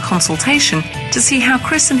 no-obligation consultation to see how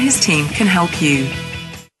Chris and his team can help you.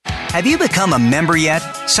 Have you become a member yet?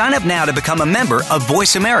 Sign up now to become a member of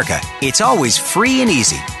Voice America. It's always free and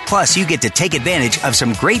easy. Plus, you get to take advantage of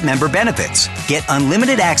some great member benefits. Get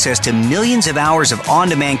unlimited access to millions of hours of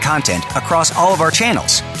on-demand content across all of our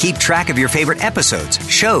channels. Keep track of your favorite episodes,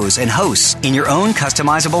 shows, and hosts in your own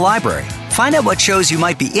customizable library. Find out what shows you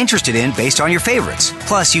might be interested in based on your favorites.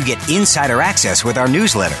 Plus, you get insider access with our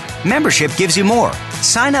newsletter. Membership gives you more.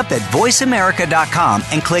 Sign up at voiceamerica.com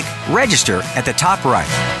and click register at the top right.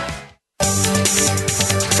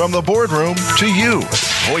 From the boardroom to you,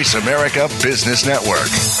 Voice America Business Network.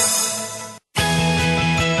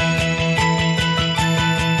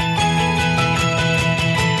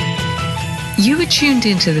 You are tuned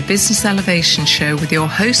into the Business Elevation Show with your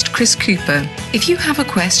host, Chris Cooper. If you have a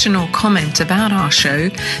question or comment about our show,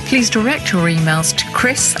 please direct your emails to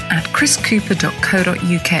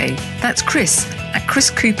chris@chriscooper.co.uk. That's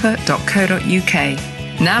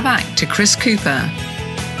chris@chriscooper.co.uk. Now back to Chris Cooper.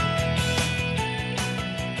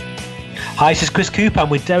 Hi, this is Chris Cooper. I'm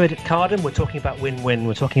with Derek Arden. We're talking about win-win.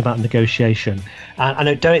 We're talking about negotiation. And I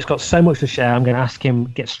know Derek's got so much to share. I'm going to ask him,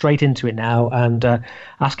 get straight into it now, and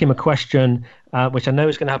ask him a question which I know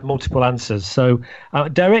is going to have multiple answers. So,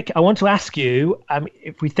 Derek, I want to ask you,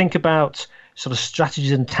 if we think about sort of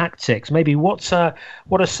strategies and tactics, maybe what are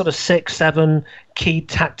sort of 6-7 key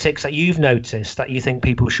tactics that you've noticed that you think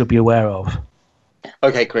people should be aware of?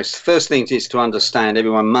 Okay, Chris, first thing is to understand,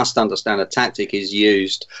 everyone must understand a tactic is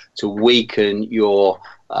used to weaken your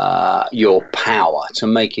power, to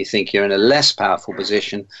make you think you're in a less powerful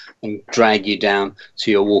position and drag you down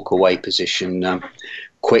to your walk-away position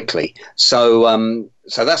quickly. So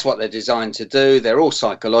that's what they're designed to do. They're all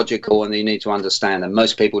psychological, and you need to understand them.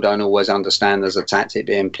 Most people don't always understand there's a tactic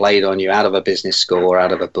being played on you out of a business school or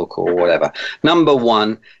out of a book or whatever. Number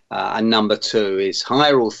one and number two is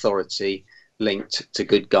higher authority linked to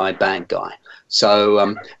good guy, bad guy.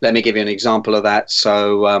 So let me give you an example of that.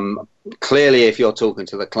 So clearly, if you're talking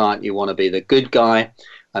to the client, you want to be the good guy,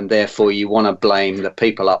 and therefore you want to blame the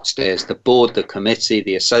people upstairs, the board, the committee,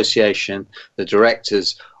 the association, the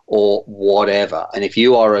directors, or whatever. And if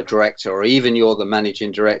you are a director, or even you're the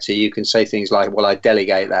managing director, you can say things like, well, I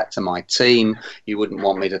delegate that to my team. You wouldn't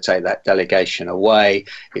want me to take that delegation away.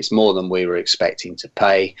 It's more than we were expecting to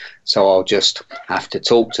pay. So I'll just have to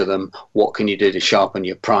talk to them. What can you do to sharpen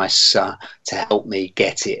your price to help me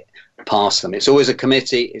get it past them? It's always a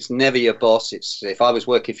committee. It's never your boss. It's, if I was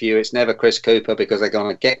working for you, it's never Chris Cooper, because they're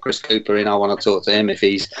going to get Chris Cooper in. I want to talk to him if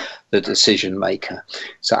he's the decision maker.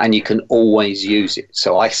 So, and you can always use it.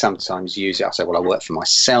 So I sometimes use it. I say, well, I work for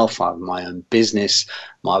myself. I have my own business.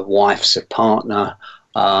 My wife's a partner.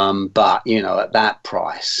 But, you know, at that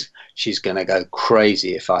price, she's going to go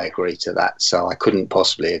crazy if I agree to that. So I couldn't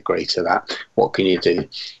possibly agree to that. What can you do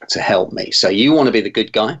to help me? So you want to be the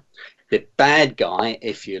good guy. The bad guy,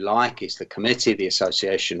 if you like, is the committee, the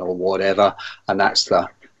association, or whatever, and that's the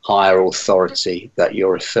higher authority that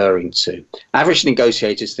you're referring to. Average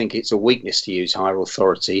negotiators think it's a weakness to use higher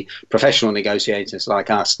authority. Professional negotiators like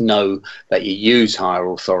us know that you use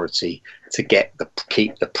higher authority to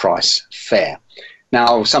keep the price fair.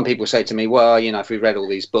 Now, some people say to me, well, you know, if we read all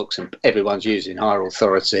these books and everyone's using higher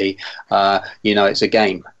authority, you know, it's a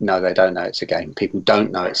game. No, they don't know it's a game. People don't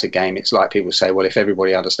know it's a game. It's like people say, well, if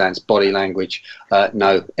everybody understands body language,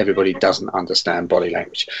 no, everybody doesn't understand body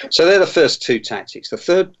language. So they're the first two tactics.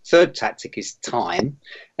 The third tactic is time.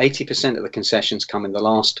 80% of the concessions come in the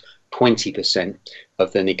last 20%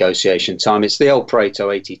 of the negotiation time. It's the old Pareto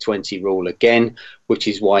 80-20 rule again, which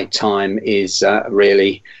is why time is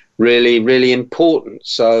really important.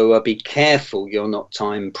 So be careful you're not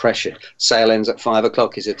time pressured. Sale ends at 5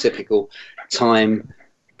 o'clock is a typical time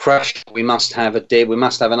pressure. We must have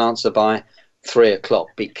an answer by 3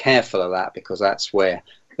 o'clock. Be careful of that, because that's where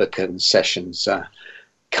the concessions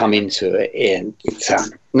come into it.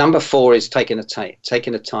 Number 4 is taking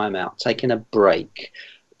a time out, taking a break,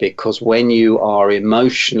 because when you are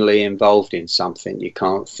emotionally involved in something, you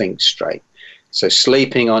can't think straight. So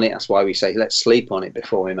sleeping on it, that's why we say let's sleep on it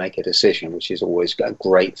before we make a decision, which is always a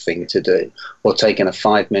great thing to do. Or taking a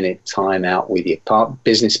 5-minute time out with your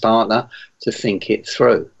business partner to think it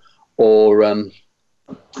through. Or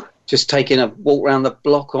just taking a walk around the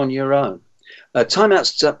block on your own.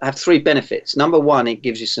 Timeouts have 3 benefits. Number 1, it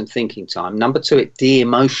gives you some thinking time. Number 2, it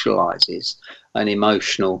de-emotionalizes an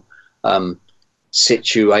emotional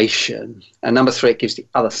situation. And number 3, it gives the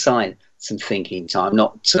other side some thinking time,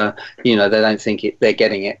 not, you know, they don't think they're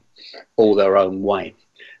getting it all their own way.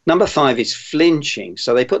 Number 5 is flinching.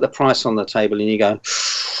 So they put the price on the table and you go,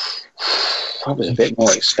 that was a bit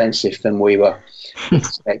more expensive than we were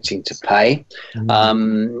expecting to pay.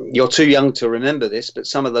 You're too young to remember this, but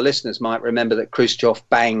some of the listeners might remember that Khrushchev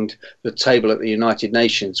banged the table at the United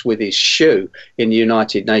Nations with his shoe in the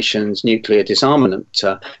United Nations nuclear disarmament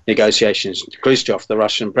negotiations. Khrushchev, the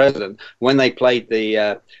Russian president, when they played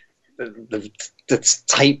the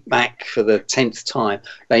tape back for the 10th time,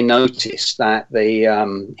 they noticed that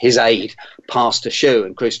his aide passed a shoe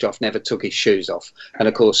and Khrushchev never took his shoes off. And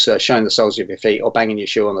of course, showing the soles of your feet or banging your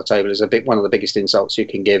shoe on the table is one of the biggest insults you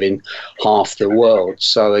can give in half the world.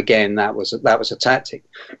 So again, that was a tactic.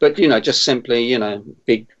 But, you know, just simply, you know,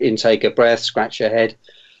 big intake of breath, scratch your head,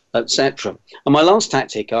 etc. And my last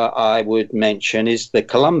tactic I would mention is the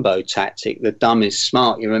Columbo tactic, the dumb is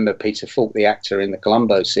smart. You remember Peter Falk, the actor in the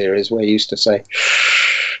Columbo series, where he used to say,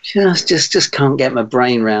 just can't get my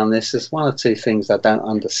brain around this. There's 1 or 2 things I don't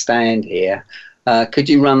understand here. Could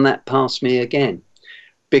you run that past me again?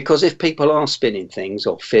 Because if people are spinning things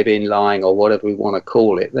or fibbing, lying, or whatever we want to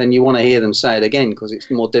call it, then you want to hear them say it again, because it's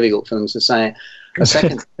more difficult for them to say it a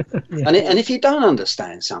second. Yeah. And if you don't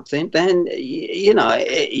understand something, then,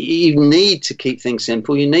 you need to keep things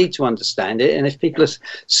simple. You need to understand it. And if people are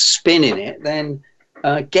spinning it, then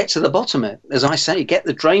get to the bottom of it. As I say, get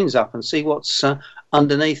the drains up and see what's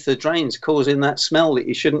underneath the drains causing that smell that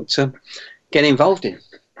you shouldn't get involved in.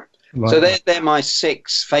 Right. So they're my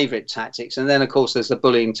 6 favourite tactics. And then, of course, there's the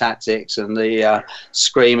bullying tactics and the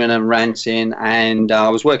screaming and ranting. And I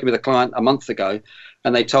was working with a client a month ago,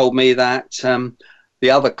 and they told me that the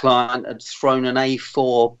other client had thrown an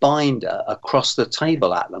A4 binder across the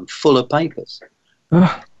table at them full of papers.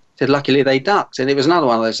 Said, luckily they ducked. And it was another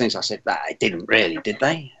one of those things. I said, they didn't really, did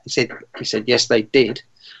they? He said, yes, they did.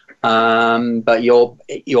 But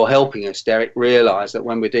you're helping us, Derek, realise that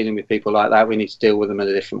when we're dealing with people like that, we need to deal with them in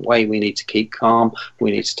a different way. We need to keep calm.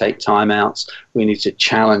 We need to take time outs. We need to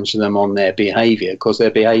challenge them on their behaviour, because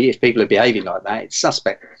if people are behaving like that, it's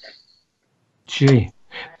suspect. Gee,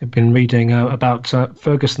 I've been reading about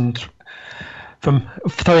Ferguson from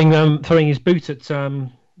throwing his boot at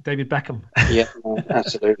David Beckham. Yeah,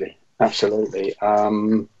 absolutely.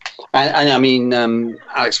 And I mean,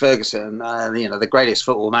 Alex Ferguson, the greatest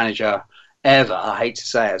football manager ever. I hate to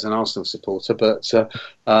say it as an Arsenal supporter, but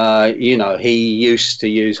he used to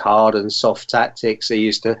use hard and soft tactics. He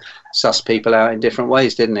used to suss people out in different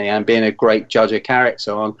ways, didn't he? And being a great judge of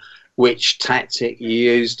character on which tactic you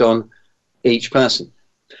used on each person.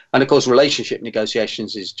 And of course, relationship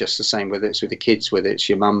negotiations is just the same, whether it's with the kids, whether it's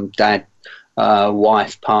your mum, dad,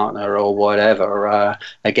 wife, partner, or whatever.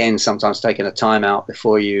 Again, sometimes taking a time out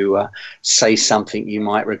before you say something you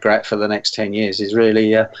might regret for the next 10 years is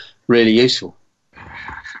really useful.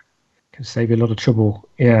 Can save you a lot of trouble.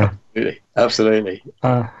 Yeah, absolutely.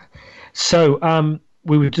 So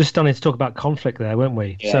we were just starting to talk about conflict there, weren't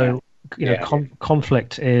we? Yeah. So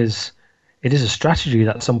conflict is a strategy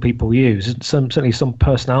that some people use. Certainly some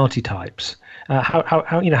personality types.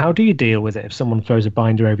 How do you deal with it if someone throws a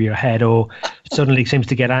binder over your head, or suddenly seems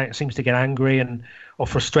to get angry or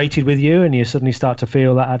frustrated with you, and you suddenly start to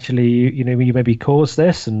feel that actually you maybe caused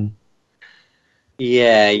this? And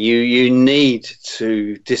you need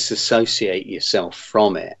to disassociate yourself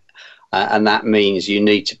from it, and that means you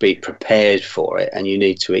need to be prepared for it, and you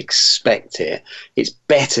need to expect it. It's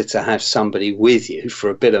better to have somebody with you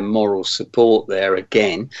for a bit of moral support there.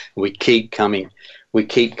 Again, we keep coming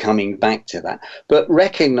back to that, but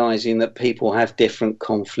recognizing that people have different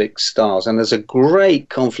conflict styles. And there's a great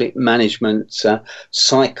conflict management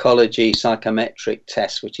psychometric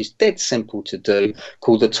test, which is dead simple to do,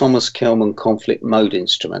 called the Thomas Kelman Conflict Mode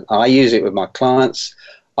Instrument. I use it with my clients.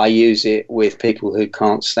 I use it with people who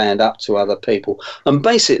can't stand up to other people. And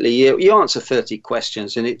basically, you answer 30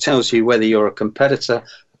 questions, and it tells you whether you're a competitor,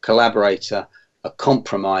 a collaborator, a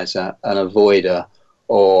compromiser, an avoider,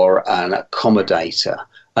 or an accommodator.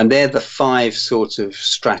 And they're the 5 sorts of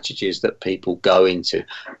strategies that people go into.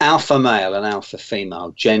 Alpha male and alpha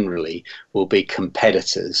female generally will be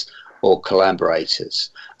competitors or collaborators.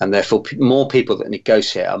 And therefore, more people that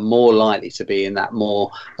negotiate are more likely to be in that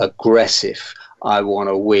more aggressive, I want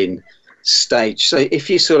to win stage. So if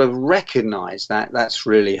you sort of recognize that, that's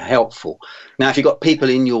really helpful. Now, if you've got people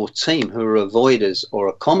in your team who are avoiders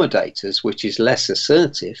or accommodators, which is less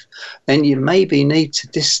assertive, then you maybe need to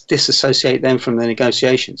disassociate them from the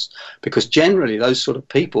negotiations, because generally those sort of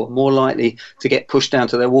people are more likely to get pushed down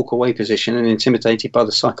to their walk-away position and intimidated by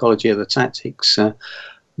the psychology of the tactics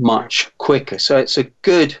much quicker. So it's a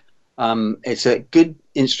good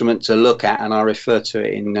instrument to look at, and I refer to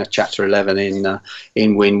it in chapter 11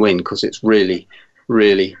 in Win-Win, because it's really,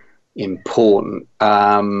 really important.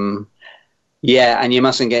 And you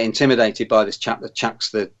mustn't get intimidated by this chap that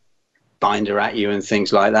chucks the binder at you and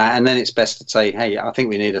things like that. And then it's best to say, hey, I think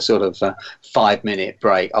we need a sort of 5-minute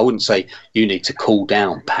break. I wouldn't say you need to cool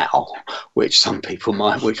down, pal, which some people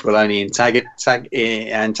might, which will only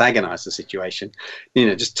antagonize the situation.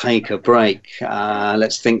 Just take a break.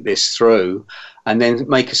 Let's think this through, and then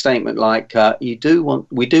make a statement like, we do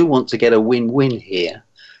want to get a win-win here,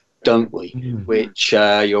 don't we? Mm. Which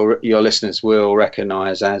your listeners will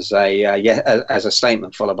recognize as a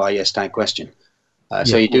statement followed by a yes tag question.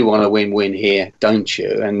 So you do want a win-win here, don't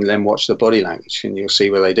you? And then watch the body language, and you'll see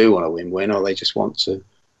whether they do want a win-win or they just want to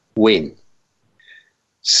win.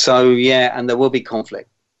 So, and there will be conflict.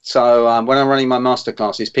 So when I'm running my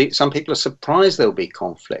masterclasses, some people are surprised there'll be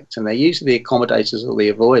conflict, and they're usually the accommodators or the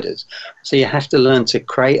avoiders. So you have to learn to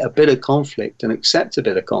create a bit of conflict and accept a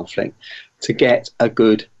bit of conflict to get a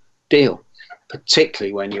good deal,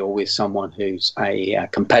 particularly when you're with someone who's a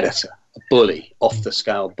competitor, a bully,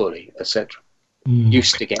 off-the-scale bully, etc.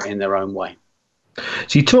 used to get in their own way.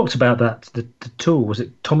 So you talked about that, the tool. Was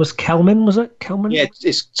it Thomas Kelman? Was it Kelman? Yeah,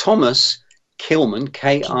 it's Thomas Kilman,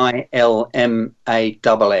 Kilmann,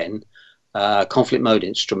 conflict mode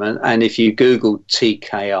instrument. And if you Google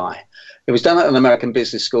TKI, it was done at an American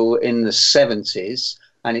business school in the 70s,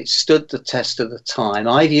 and it stood the test of the time.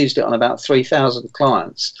 I've used it on about 3,000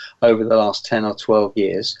 clients over the last 10 or 12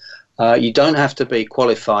 years. You don't have to be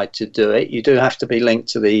qualified to do it. You do have to be linked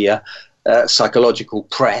to the psychological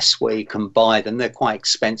press where you can buy them. They're quite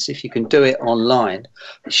expensive. You can do it online.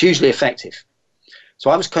 It's hugely effective.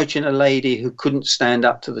 So I was coaching a lady who couldn't stand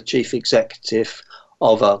up to the chief executive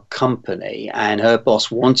of a company, and her boss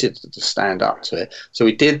wanted her to stand up to it. So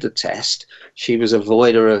we did the test. She was an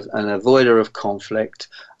avoider of conflict,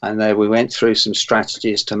 and then we went through some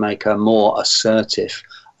strategies to make her more assertive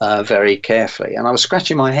very carefully. And I was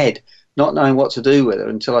scratching my head, not knowing what to do with her,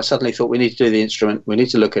 until I suddenly thought, we need to do the instrument, we need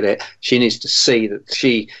to look at it. She needs to see that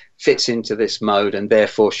she fits into this mode, and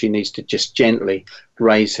therefore she needs to just gently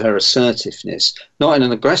raise her assertiveness, not in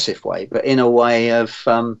an aggressive way, but in a way of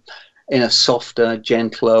in a softer,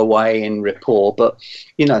 gentler way, in rapport, but,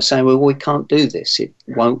 you know, saying, well, we can't do this. It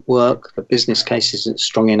won't work. The business case isn't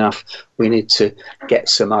strong enough. We need to get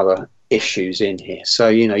some other issues in here. So,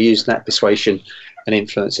 you know, use that persuasion and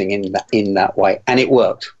influencing in that way. And it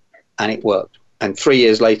worked. And it worked. And 3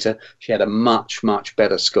 years later, she had a much, much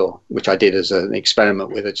better score, which I did as an experiment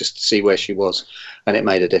with her just to see where she was. And it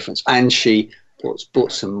made a difference. And she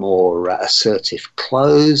bought some more assertive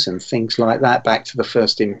clothes and things like that, back to the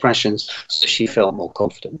first impressions, so she felt more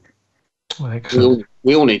confident. Well, excellent.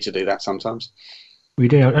 We all need to do that sometimes. We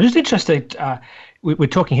do. I'm just interested, we're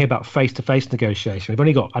talking here about face-to-face negotiation. We've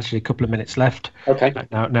only got actually a couple of minutes left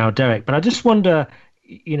now, Derek, but I just wonder,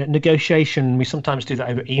 you know, negotiation, we sometimes do that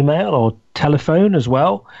over email or telephone as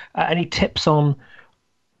well. Any tips on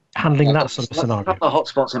handling that sort of scenario? A couple of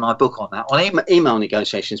hotspots in my book on that. On email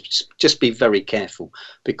negotiations, just be very careful,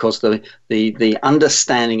 because the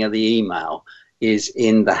understanding of the email is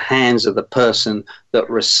in the hands of the person that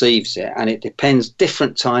receives it, and it depends.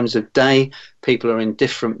 Different times of day, people are in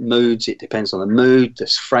different moods. It depends on the mood, the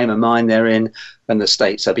frame of mind they're in, and the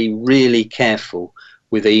state. So be really careful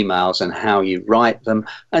with emails and how you write them,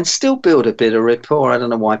 and still build a bit of rapport. I don't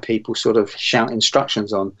know why people sort of shout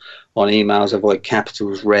instructions on emails, avoid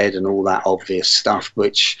capitals, red, and all that obvious stuff,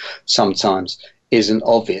 which sometimes isn't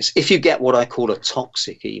obvious. If you get what I call a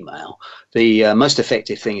toxic email, the most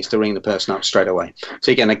effective thing is to ring the person up straight away.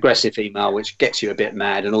 So you get an aggressive email which gets you a bit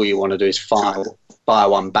mad, and all you want to do is fire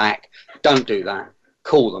one back. Don't do that.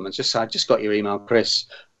 Call them and just say, I just got your email, Chris.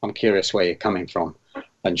 I'm curious where you're coming from,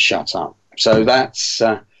 and shut up. So that's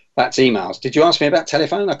emails. Did you ask me about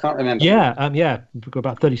telephone? I can't remember. Yeah. We've got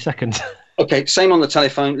about 30 seconds. Okay, same on the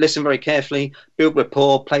telephone. Listen very carefully, build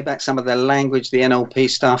rapport, play back some of their language, the NLP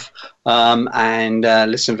stuff, and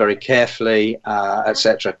listen very carefully,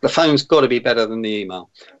 etc. The phone's got to be better than the email.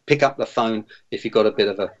 Pick up the phone if you've got a bit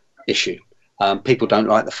of a issue. People don't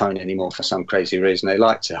like the phone anymore for some crazy reason. They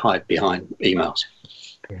like to hide behind emails.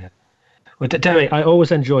 Yeah. Well, Derek, I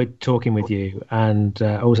always enjoyed talking with you, and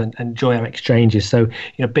always enjoy our exchanges. So,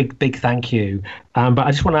 you know, big thank you. But I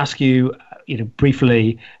just want to ask you, you know,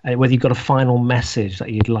 briefly, whether you've got a final message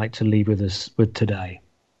that you'd like to leave with us with today.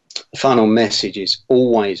 The final message is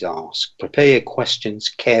always ask. Prepare your questions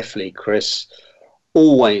carefully, Chris.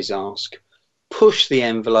 Always ask. Push the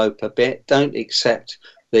envelope a bit. Don't accept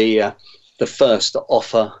the first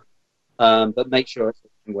offer, but make sure it's a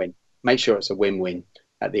win-win. Make sure it's a win-win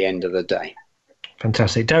at the end of the day.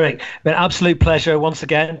 Fantastic. Derek, an absolute pleasure once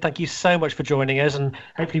again. Thank you so much for joining us, and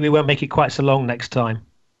hopefully we won't make it quite so long next time.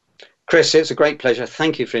 Chris, it's a great pleasure.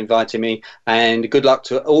 Thank you for inviting me, and good luck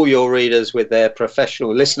to all your readers with their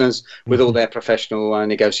professional listeners, with all their professional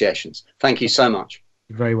negotiations. Thank you so much.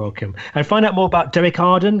 You're very welcome. And find out more about Derek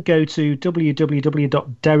Arden, go to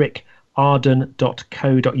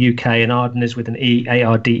www.derekarden.co.uk, and Arden is with an E,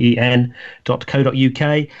 ARDEN.co.uk.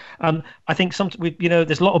 I think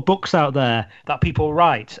there's a lot of books out there that people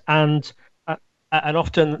write, and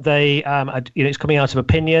often they, it's coming out of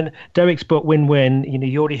opinion. Derek's book, Win-Win,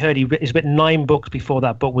 you already heard he's written 9 books before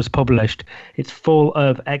that book was published. It's full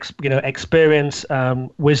of experience,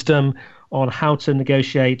 wisdom on how to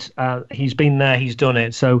negotiate. He's been there, he's done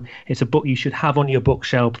it. So it's a book you should have on your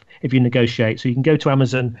bookshelf if you negotiate. So you can go to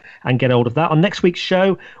Amazon and get hold of that. On next week's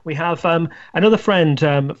show, we have another friend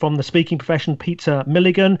from the speaking profession, Peter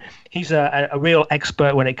Milligan. He's a real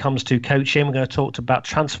expert when it comes to coaching. We're going to talk about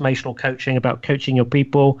transformational coaching, about coaching your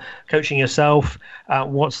people, coaching yourself.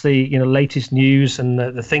 What's the latest news and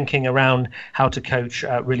the thinking around how to coach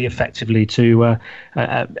really effectively to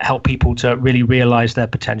help people to really realize their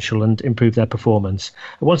potential and improve improve their performance.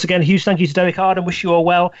 And once again, a huge thank you to Derek Arden. Wish you all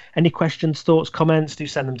well. Any questions, thoughts, comments, do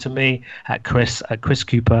send them to me at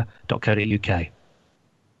chris@chriscooper.co.uk.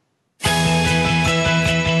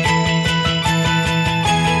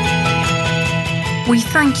 We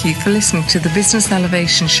thank you for listening to the Business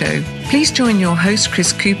Elevation Show. Please join your host,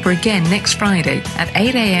 Chris Cooper, again next Friday at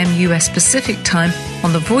 8 a.m. US Pacific Time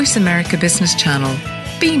on the Voice America Business Channel.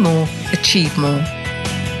 Be more, achieve more.